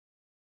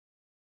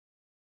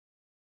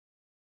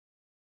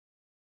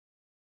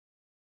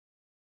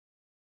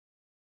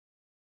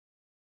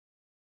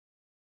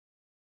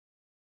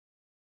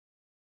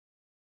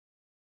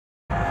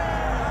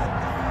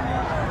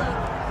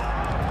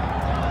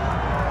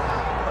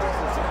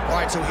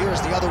right, so here's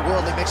the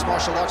otherworldly mixed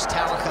martial arts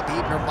talent,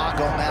 Khabib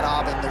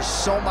Nurmagomedov, and there's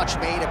so much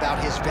made about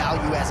his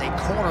value as a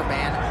corner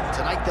man.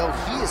 Tonight, though,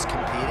 he is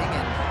competing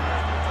and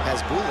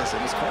has Bulas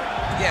in his corner.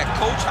 Yeah,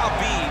 Coach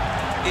Habib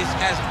is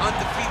as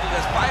undefeated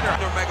as fighter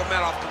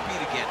Nurmagomedov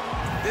compete again.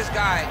 This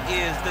guy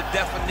is the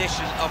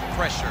definition of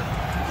pressure.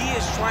 He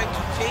is trying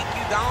to take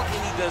you down, and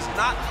he does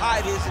not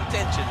hide his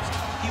intentions.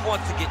 He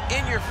wants to get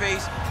in your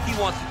face, he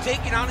wants to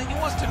take you down, and he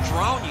wants to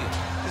drown you.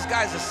 This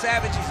guy's a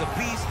savage, he's a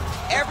beast.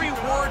 Every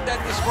word that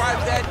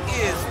describes that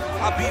is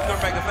Khabib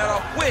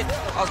Nurmagomedov with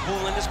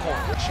Azbul in his corner.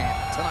 Champ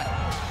tonight.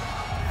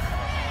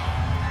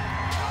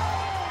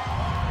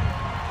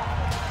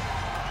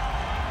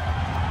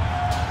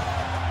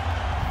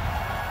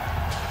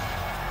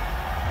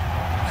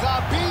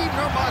 Khabib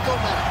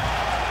Nurmagomedov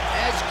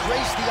has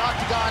graced the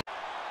octagon.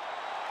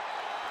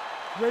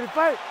 Ready to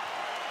fight?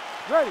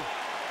 Ready.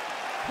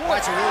 All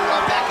right, so we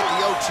are back at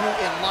the O2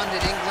 in London,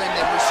 England,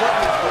 and we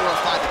certainly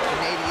glorify the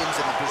Canadians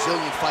and the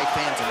Brazilian fight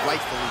fans, and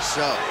rightfully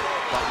so.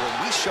 But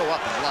when we show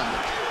up in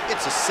London,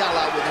 it's a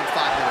sellout within 5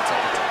 minutes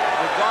every time.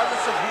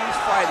 Regardless of who's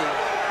fighting,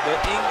 the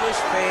English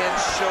fans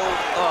show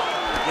up.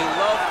 They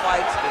love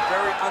fights, they're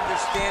very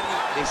understanding,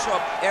 they show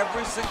up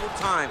every single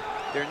time.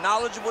 They're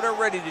knowledgeable, they're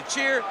ready to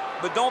cheer,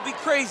 but don't be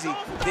crazy.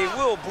 They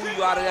will boo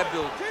you out of that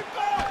building.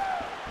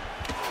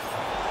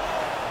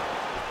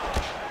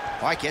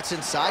 All right, gets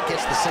inside,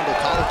 gets the single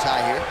collar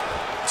tie here.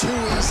 Too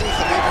easy.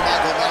 Khabib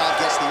Nurmagomedov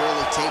gets the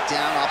early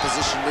takedown.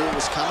 Opposition knew it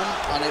was coming,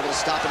 unable to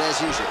stop it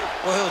as usual.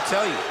 Well, he'll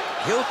tell you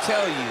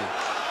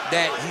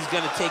that he's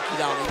going to take you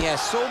down, and he has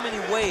so many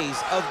ways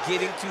of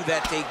getting to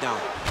that takedown.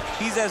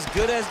 He's as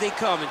good as they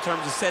come in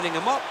terms of setting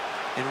him up,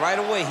 and right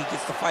away he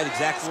gets the fight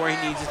exactly where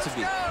he needs it to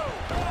be.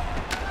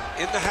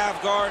 In the half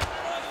guard.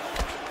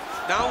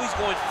 Now he's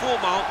going full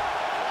mount.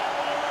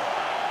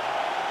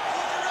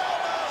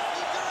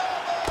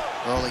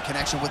 Early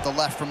connection with the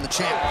left from the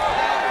champ.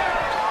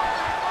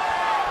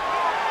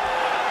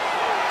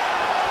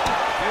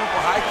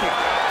 Beautiful high kick.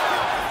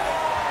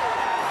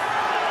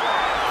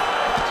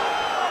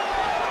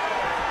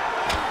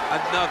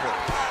 Another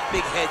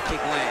big head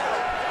kick lands.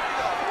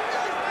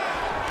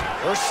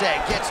 Erceg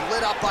gets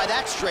lit up by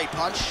that straight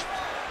punch.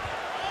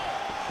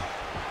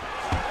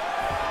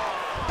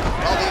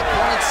 Well, the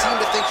opponent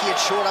seemed to think he had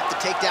shored up the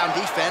takedown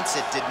defense.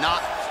 It did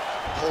not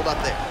hold up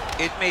there.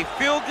 It may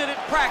feel good at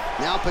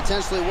practice. Now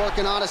potentially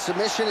working on a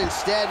submission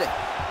instead.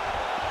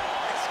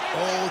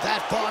 Oh,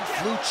 that Von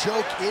Flue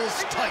choke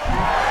is tight.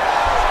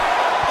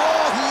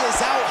 Oh, he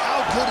is out. How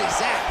good is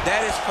that?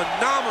 That is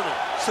phenomenal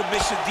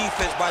submission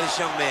defense by this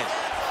young man.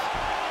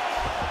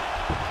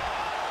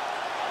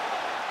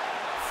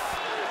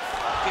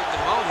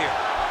 Getting him out here.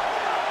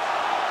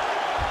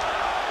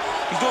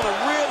 He's doing a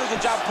really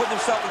good job putting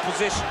himself in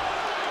position.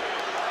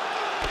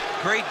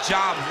 Great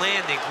job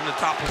landing from the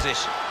top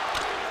position.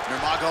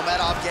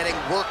 Nurmagomedov getting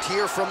worked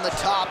here from the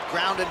top.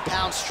 Ground and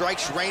pound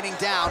strikes raining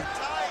down.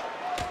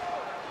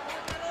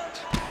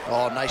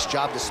 Oh, nice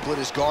job to split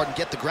his guard and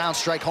get the ground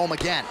strike home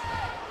again.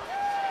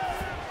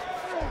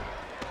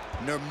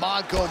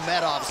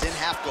 Nurmagomedov's in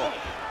half guard.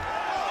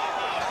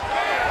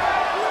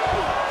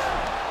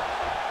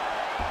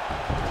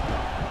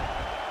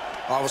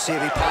 Oh, we'll see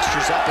if he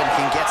postures up and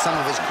can get some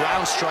of his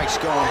ground strikes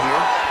going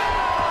here.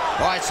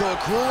 All right, so a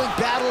grueling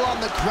battle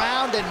on the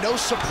ground, and no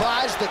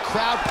surprise, the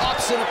crowd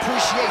pops in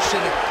appreciation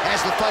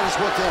as the fighters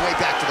work their way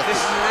back to the field.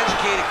 This is an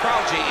educated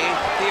crowd, J.A.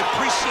 They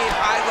appreciate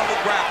high-level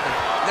grappling.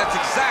 That's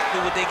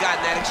exactly what they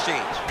got in that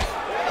exchange.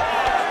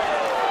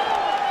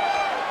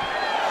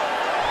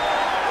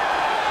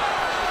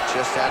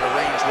 Just out of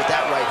range with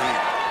that right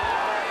hand.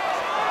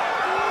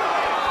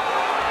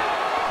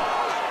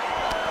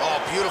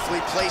 Oh, beautifully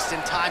placed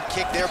in time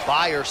kick there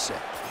by Erceg.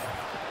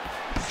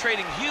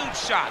 Trading huge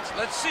shots.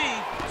 Let's see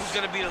who's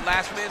going to be the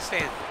last man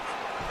standing.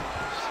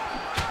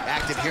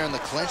 Active here in the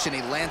clinch, and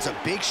he lands a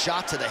big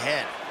shot to the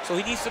head. So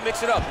he needs to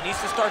mix it up. He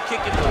needs to start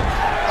kicking more.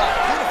 Oh,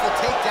 beautiful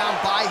takedown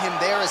by him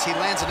there as he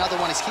lands another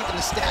one. He's keeping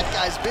the stat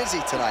guys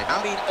busy tonight.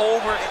 I mean,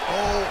 over.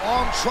 Oh,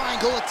 arm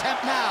triangle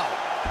attempt now.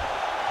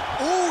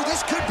 Ooh, this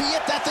could be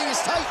it. That thing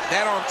is tight.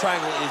 That arm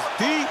triangle is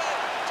deep.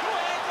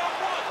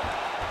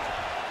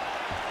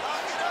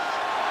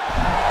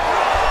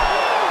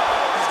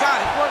 He's got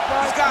it.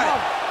 He's got it.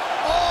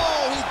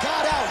 Oh, he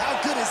got out. How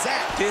good is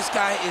that? This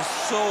guy is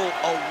so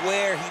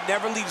aware. He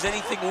never leaves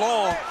anything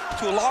long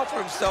to allow for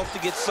himself to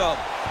get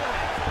subbed.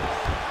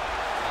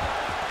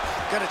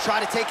 Gonna try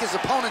to take his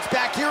opponents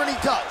back here, and he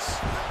does.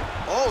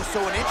 Oh,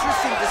 so an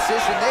interesting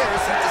decision there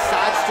as he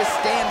decides to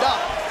stand up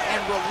and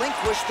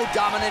relinquish the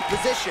dominant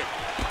position.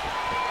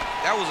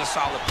 That was a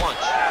solid punch.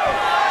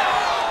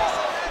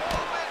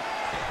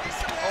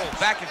 Oh,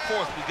 back and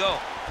forth we go.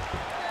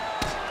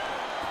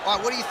 All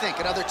right, what do you think?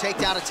 Another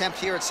takedown attempt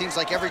here. It seems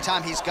like every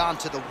time he's gone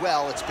to the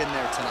well, it's been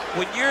there tonight.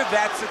 When you're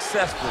that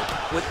successful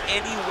with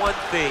any one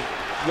thing,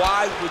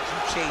 why would you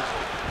change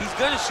it? He's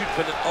gonna shoot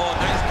for the, oh,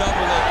 nice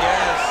double up,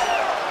 yes.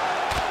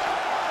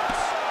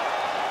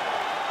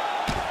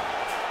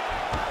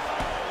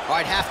 All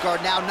All right, half guard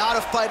now. Not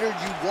a fighter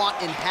you want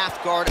in half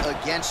guard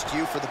against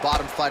you. For the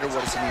bottom fighter, what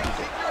does he need to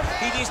do?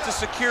 He needs to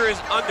secure his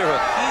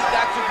underhook. He's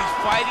got to be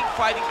fighting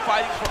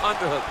for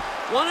underhook.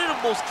 One of the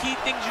most key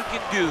things you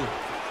can do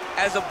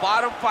as a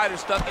bottom fighter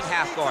stuck in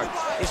half guard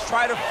is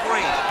try to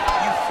frame.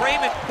 You frame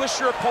and push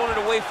your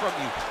opponent away from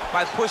you.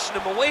 By pushing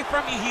him away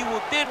from you, he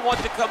will then want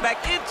to come back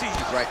into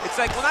you. Right.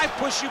 It's like when I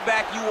push you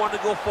back, you want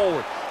to go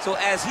forward. So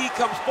as he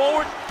comes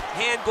forward,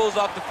 hand goes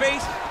off the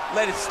face,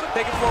 let it slip,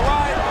 take it for a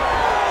ride.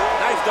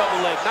 Nice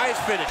double leg, nice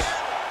finish.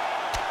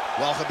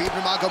 Well, Khabib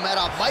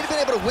Nurmagomedov might have been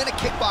able to win a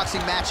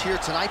kickboxing match here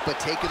tonight, but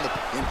taking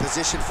in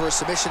position for a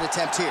submission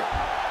attempt here.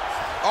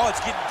 Oh,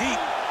 it's getting deep.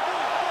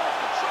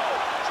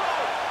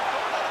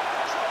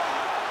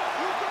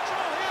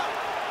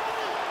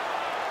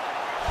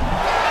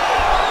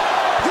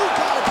 You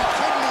gotta be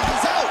kidding me,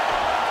 he's out.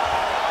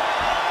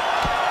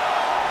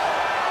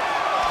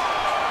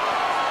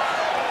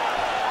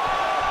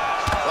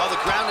 Well,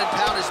 the ground and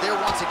pound is there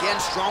once again.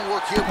 Strong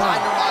work here by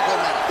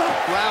Nurmagomedov.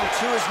 Round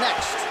 2 is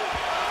next.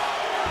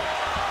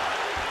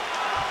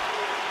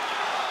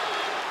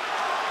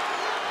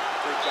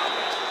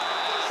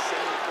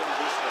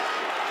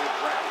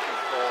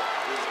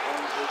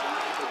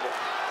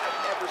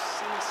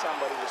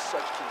 Somebody with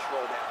such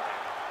control down there.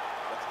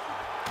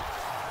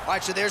 All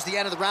right, so there's the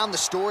end of the round. The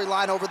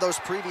storyline over those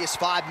previous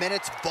 5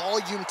 minutes.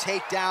 Volume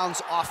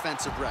takedowns,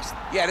 offensive wrestling.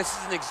 Yeah, this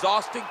is an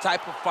exhausting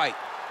type of fight.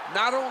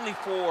 Not only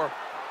for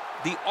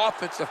the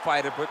offensive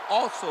fighter, but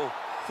also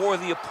for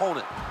the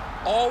opponent.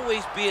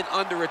 Always being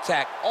under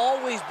attack,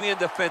 always being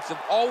defensive,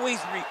 always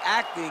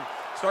reacting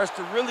starts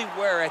to really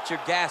wear at your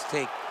gas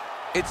tank.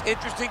 It's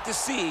interesting to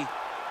see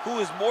who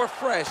is more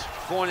fresh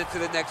going into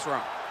the next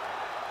round.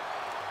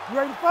 You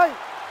ready to fight?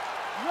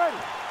 You ready?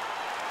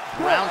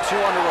 Round 2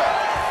 underway.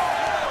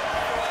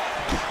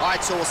 All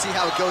right, so we'll see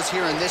how it goes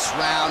here in this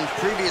round.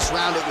 Previous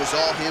round, it was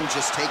all him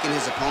just taking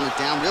his opponent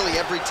down really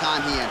every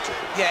time he entered.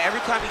 Yeah, every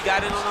time he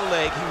got in on the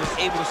leg, he was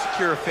able to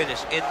secure a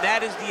finish. And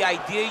that is the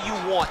idea you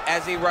want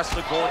as a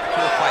wrestler going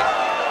into a fight.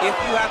 If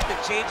you have to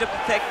change up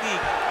the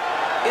technique,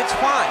 it's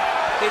fine.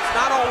 It's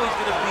not always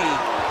going to be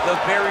the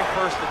very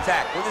first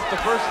attack. When it's the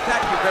first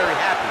attack, you're very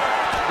happy.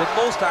 But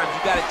most times,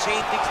 you got to chain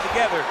things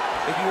together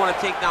if you want to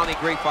take down a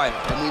great fighter.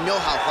 And we know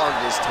how hard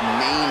it is to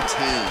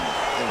maintain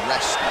the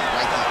wrestling,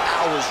 right? The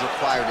hours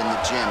required in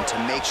the gym to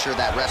make sure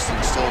that wrestling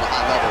is still at a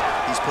high level.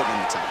 He's putting in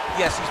the time.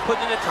 Yes, he's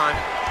putting in the time.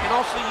 And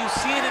also, you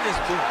see it in his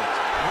movement.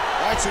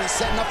 All right, so he's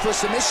setting up for a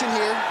submission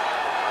here.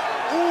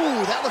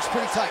 Ooh, that looks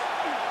pretty tight.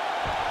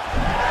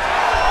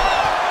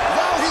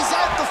 Wow, he's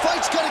out. The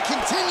fight's going to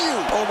continue.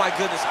 Oh, my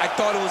goodness. I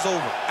thought it was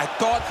over. I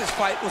thought this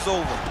fight was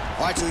over.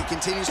 All right, so he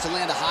continues to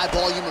land a high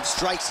volume of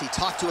strikes. He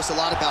talked to us a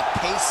lot about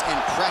pace and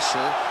pressure,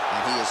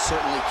 and he has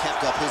certainly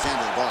kept up his end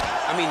of the bargain.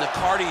 I mean, the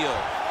cardio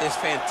is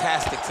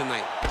fantastic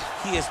tonight.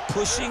 He is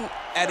pushing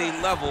at a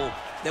level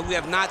that we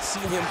have not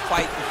seen him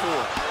fight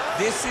before.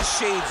 This is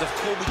shades of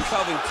Colby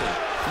Covington,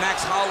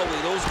 Max Holloway,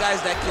 those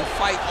guys that can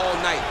fight all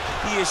night.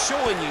 He is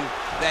showing you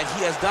that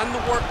he has done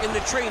the work in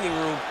the training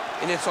room,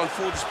 and it's on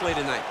full display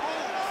tonight.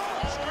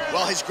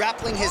 Well, his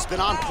grappling has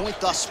been on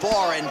point thus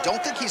far, and don't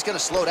think he's going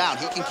to slow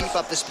down. He can keep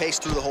up this pace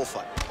through the whole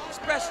fight.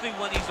 Especially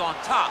when he's on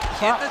top,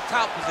 in the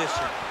top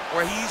position,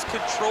 where he's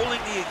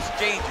controlling the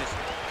exchanges,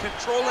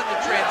 controlling the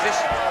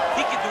transition.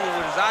 He can do it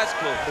with his eyes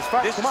closed.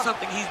 This is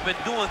something he's been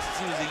doing since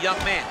he was a young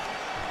man.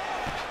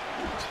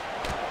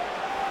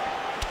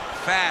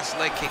 Fast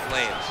leg kick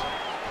lands.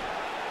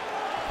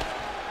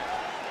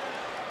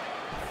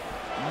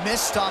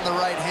 Missed on the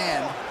right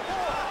hand.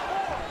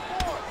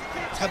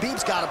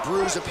 Khabib's got a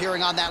bruise appearing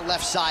on that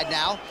left side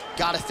now.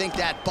 Got to think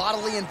that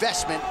bodily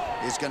investment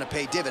is going to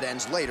pay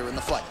dividends later in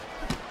the fight.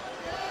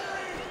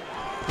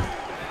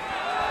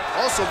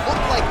 Also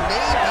looked like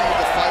maybe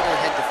the fighter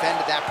had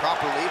defended that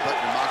properly, but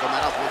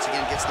Nurmagomedov once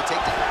again gets the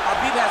takedown.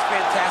 Khabib has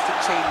fantastic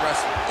chain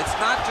wrestling. It's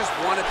not just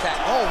one attack.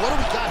 Oh, what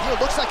do we got here?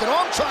 Looks like an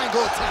arm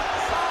triangle attempt.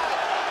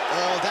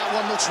 Oh, that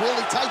one looks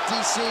really tight,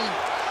 DC.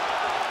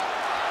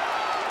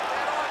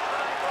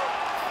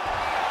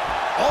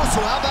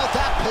 Also, how about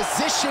that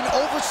position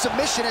over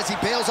submission as he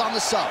bails on the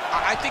sub?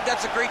 I think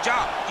that's a great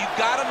job. You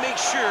got to make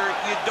sure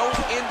you don't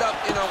end up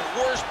in a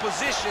worse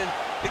position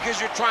because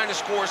you're trying to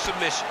score a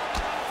submission.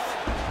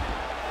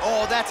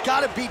 Oh, that's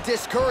got to be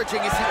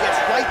discouraging as he gets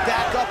right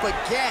back up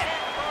again.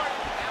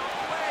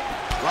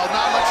 Well,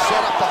 not much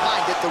set up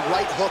behind it. The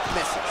right hook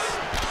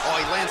misses. Oh,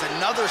 he lands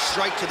another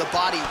strike to the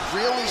body,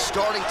 really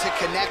starting to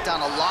connect on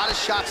a lot of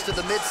shots to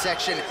the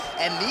midsection,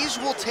 and these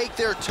will take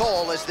their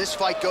toll as this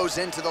fight goes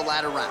into the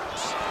latter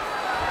rounds.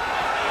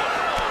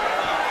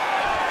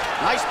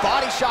 Nice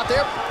body shot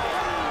there.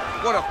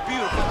 What a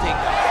beautiful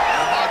takedown.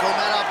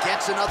 Nurmagomedov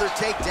gets another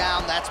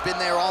takedown. That's been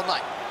there all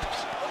night.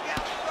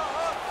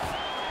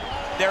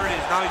 There it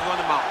is. Now he's on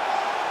the mount.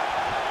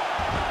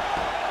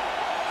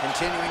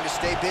 Continuing to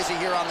stay busy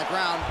here on the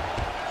ground.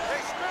 Hey,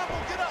 scramble,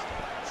 get up.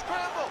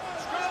 Scramble,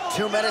 scramble.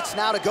 2 minutes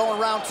now to go in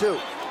round 2.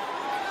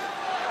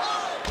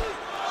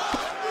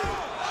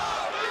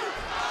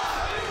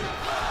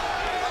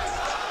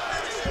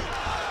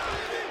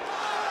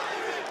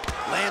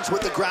 defense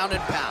with the ground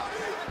and pound.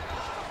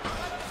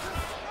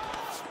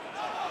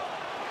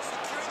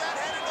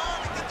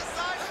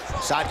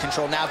 Side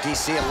control now,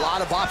 DC. A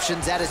lot of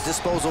options at his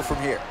disposal from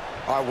here.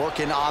 All right,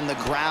 working on the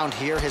ground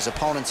here. His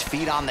opponent's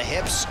feet on the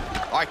hips.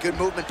 All right, good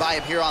movement by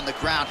him here on the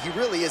ground. He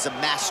really is a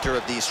master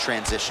of these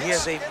transitions. He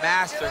is a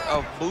master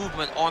of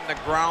movement on the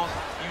ground.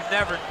 You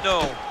never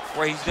know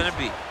where he's gonna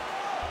be.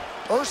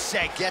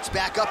 Erceg gets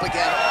back up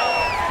again.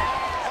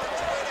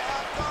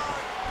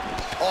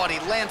 Oh, and he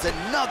lands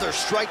another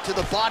strike to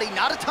the body.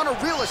 Not a ton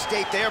of real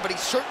estate there, but he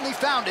certainly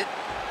found it.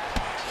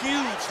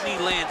 Huge knee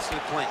lands to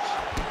the clinch.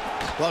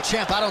 Well,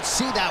 champ, I don't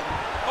see that.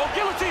 Oh,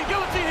 guillotine,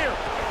 guillotine here.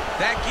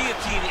 That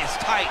guillotine is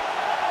tight.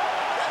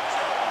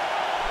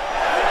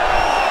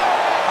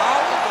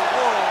 How in the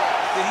world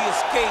did he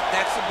escape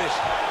that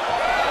submission?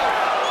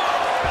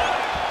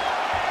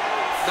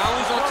 Now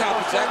he's on top,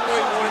 exactly where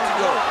he wanted to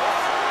go.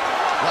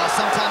 Well,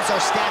 sometimes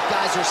our stat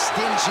guys are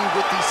stingy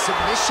with these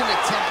submission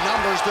attempt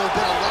numbers. There have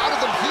been a lot of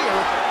them here.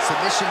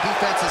 Submission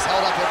defense has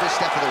held up every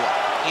step of the way.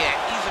 Yeah,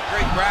 he's a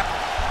great grappler,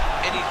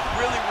 and he's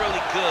really,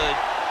 really good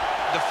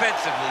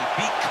defensively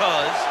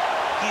because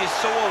he is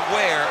so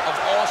aware of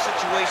all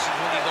situations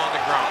when he's on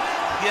the ground.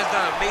 He has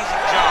done an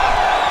amazing job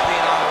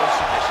staying out of those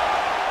submissions.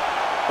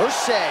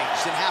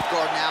 Erceg's in half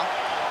guard now.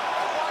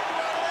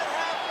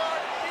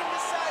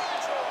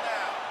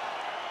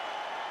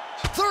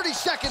 30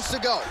 seconds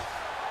to go.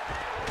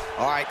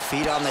 All right,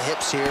 feet on the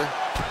hips here.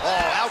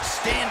 Oh,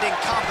 outstanding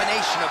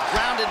combination of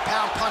ground and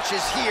pound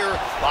punches here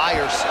by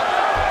Erceg.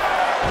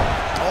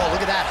 Oh,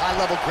 look at that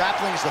high-level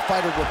grappling as the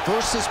fighter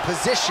reverses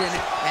position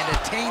and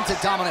attains a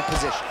dominant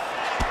position.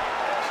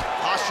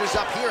 Posture's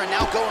up here and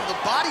now going to the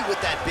body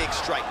with that big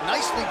strike.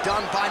 Nicely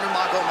done by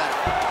Nurmagomedov.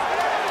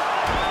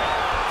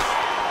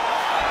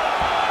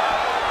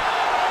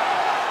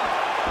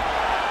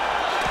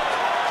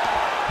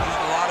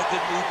 Using a lot of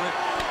good movement.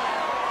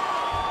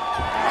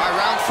 All right,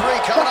 round 3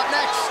 coming up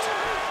next.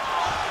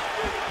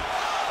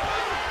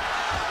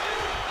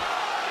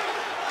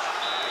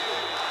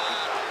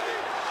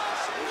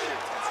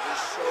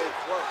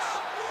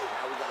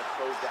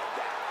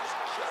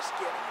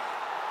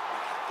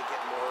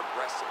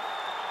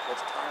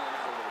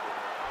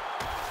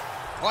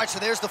 All right, so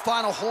there's the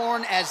final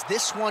horn as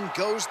this one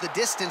goes the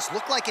distance.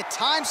 Looked like at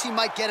times he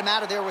might get him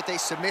out of there with a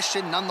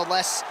submission.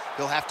 Nonetheless,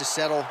 he'll have to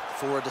settle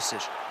for a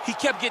decision. He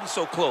kept getting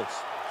so close.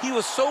 He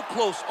was so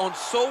close on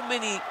so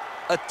many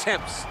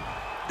attempts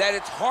that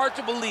it's hard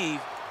to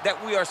believe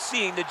that we are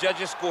seeing the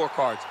judges'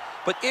 scorecards.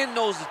 But in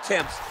those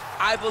attempts,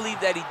 I believe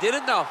that he did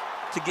enough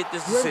to get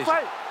this decision.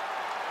 Ready, fight.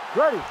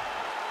 Ready.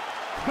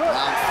 Good.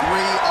 Round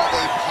 3 of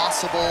a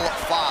possible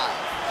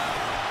 5.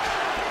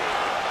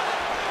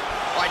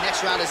 All right,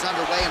 next round is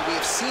underway, and we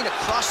have seen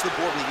across the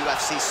board in the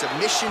UFC,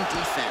 submission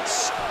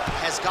defense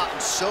has gotten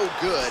so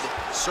good.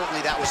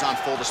 Certainly that was on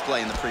full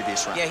display in the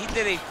previous round. Yeah, he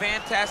did a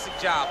fantastic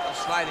job of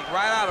sliding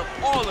right out of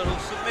all of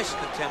those submission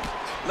attempts.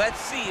 Let's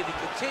see if he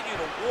continue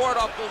to ward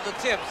off those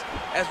attempts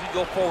as we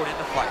go forward in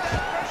the fight.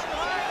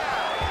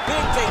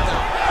 Big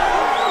takedown.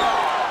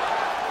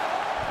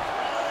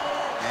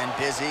 And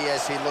busy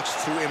as he looks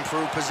to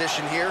improve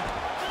position here.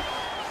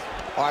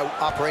 All right,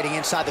 operating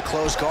inside the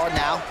closed guard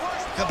now.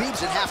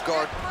 Khabib's in half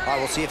guard. All right,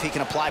 we'll see if he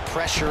can apply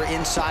pressure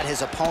inside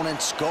his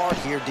opponent's guard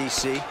here,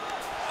 DC.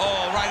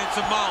 Oh, right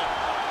into mount.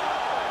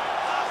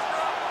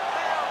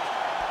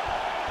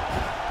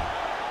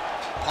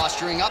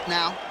 Posturing up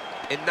now.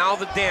 And now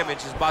the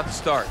damage is about to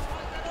start.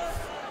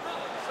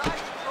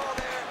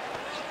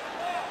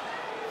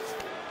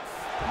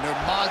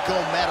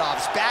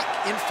 Nurmagomedov's back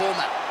in full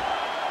mount.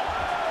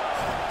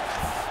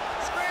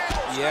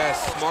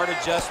 Yes, smart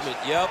adjustment,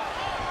 yep.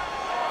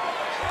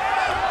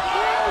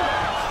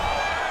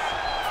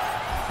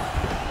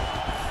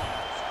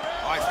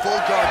 All right,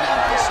 full guard now,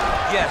 DC.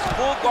 Yes,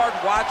 full guard,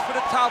 watch for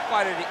the top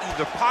fighter to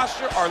either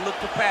posture or look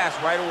to pass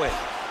right away.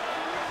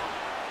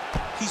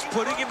 He's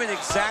putting him in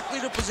exactly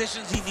the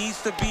positions he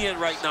needs to be in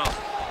right now.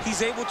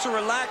 He's able to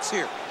relax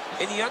here.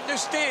 And he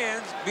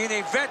understands, being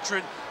a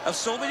veteran of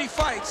so many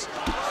fights,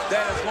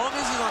 that as long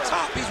as he's on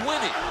top, he's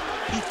winning.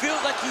 He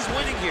feels like he's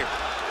winning here.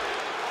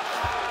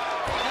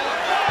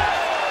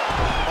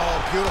 Oh,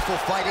 beautiful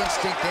fight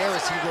instinct there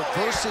as he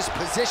reverses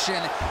position,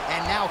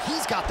 and now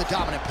he's got the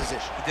dominant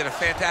position. He did a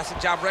fantastic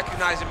job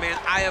recognizing, man,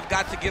 I have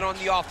got to get on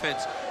the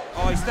offense.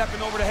 Oh, he's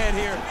stepping over the head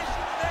here.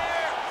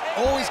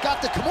 Oh, he's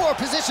got the Kimura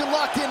position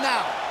locked in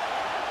now.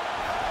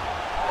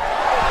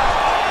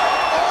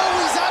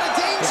 Oh, he's out of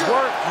danger.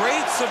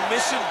 Great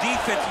submission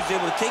defense. He's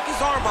able to take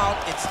his arm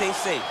out and stay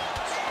safe.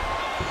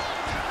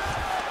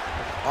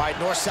 All right,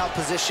 north-south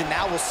position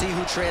now. We'll see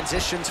who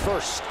transitions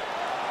first.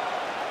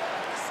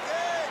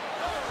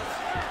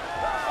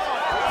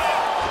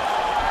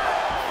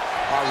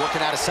 All right,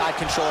 working out of side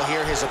control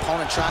here. His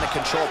opponent trying to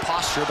control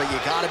posture, but you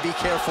got to be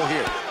careful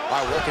here. All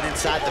right, working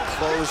inside the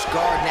closed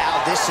guard now.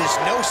 This is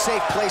no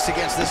safe place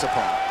against this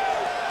opponent.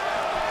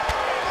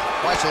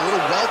 All right, so a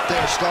little welt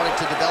there starting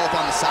to develop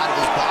on the side of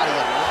his body.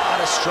 A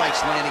lot of strikes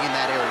landing in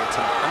that area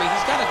tonight. I mean,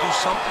 he's got to do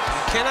something.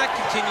 You cannot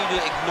continue to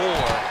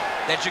ignore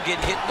that you're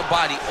getting hit in the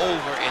body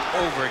over and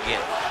over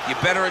again. You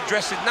better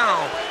address it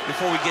now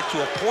before we get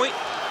to a point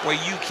where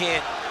you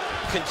can't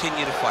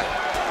continue to fight.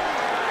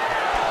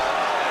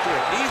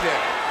 Knee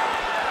there.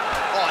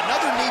 Oh,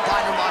 another knee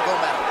by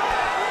Nurmagomedov.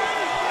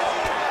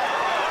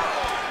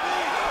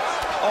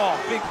 Oh,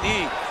 big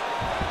knee.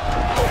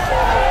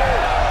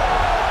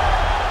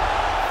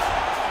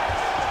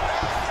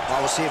 Well,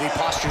 we'll see if he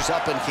postures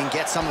up and can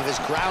get some of his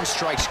ground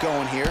strikes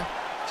going here.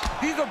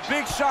 These are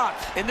big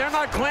shots, and they're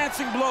not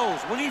glancing blows.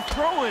 When he's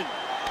throwing,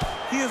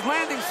 he is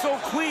landing so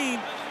clean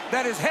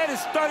that his head is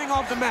starting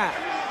off the mat.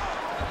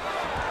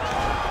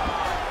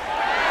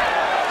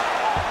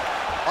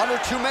 Under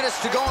 2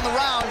 minutes to go in the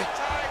round.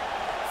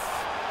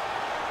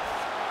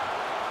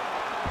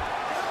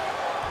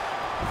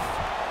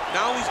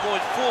 Now he's going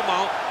full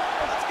mount.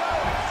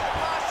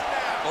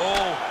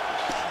 Oh.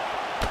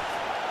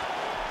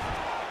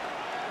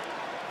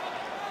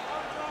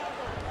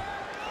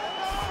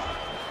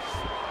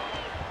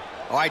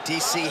 All right,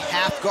 DC,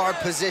 half guard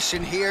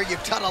position here.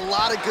 You've done a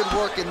lot of good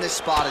work in this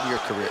spot in your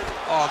career.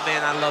 Oh,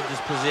 man, I love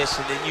this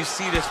position. And you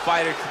see this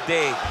fighter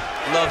today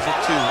loves it,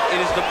 too.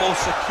 It is the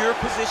most secure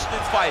position in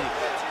fighting.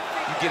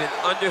 You get an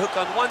underhook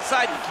on one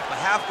side, you keep a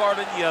half guard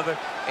on the other,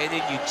 and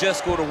then you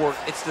just go to work.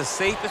 It's the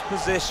safest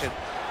position,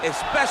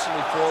 especially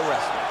for a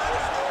wrestler.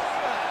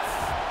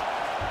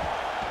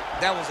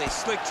 That was a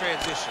slick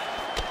transition.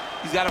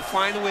 He's got to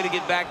find a way to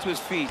get back to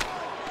his feet.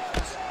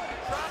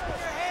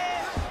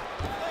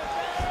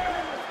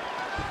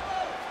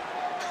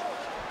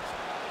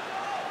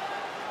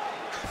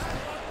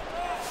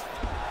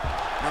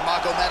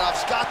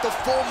 Nurmagomedov's got the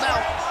full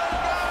mount.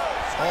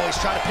 Oh, he's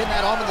trying to pin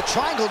that arm in the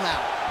triangle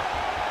now.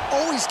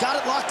 Oh, he's got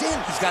it locked in.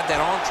 He's got that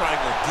arm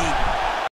triangle deep.